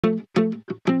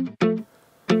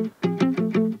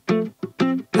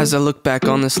As I look back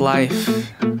on this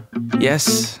life,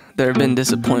 yes, there have been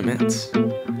disappointments.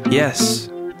 Yes,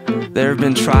 there have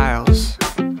been trials.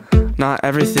 Not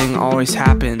everything always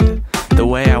happened the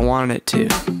way I wanted it to.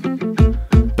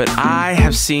 But I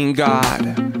have seen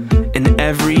God in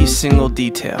every single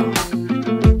detail.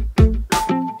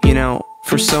 You know,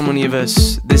 for so many of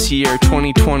us, this year,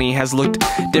 2020, has looked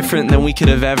different than we could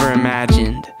have ever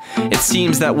imagined. It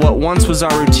seems that what once was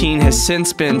our routine has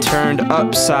since been turned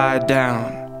upside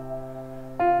down.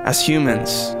 As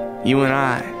humans, you and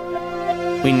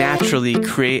I, we naturally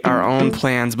create our own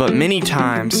plans, but many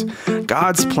times,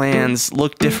 God's plans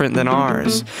look different than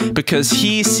ours because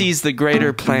He sees the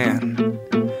greater plan.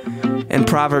 In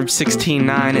Proverbs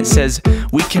 16:9, it says,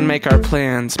 "We can make our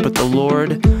plans, but the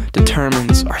Lord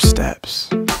determines our steps."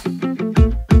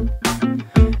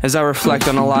 As I reflect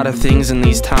on a lot of things in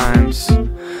these times,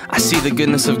 I see the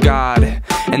goodness of God,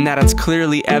 and that it's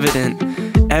clearly evident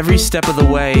every step of the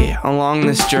way along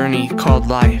this journey called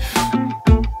life.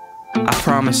 I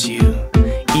promise you,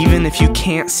 even if you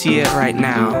can't see it right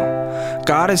now,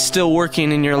 God is still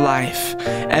working in your life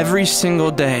every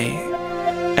single day,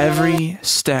 every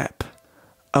step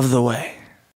of the way.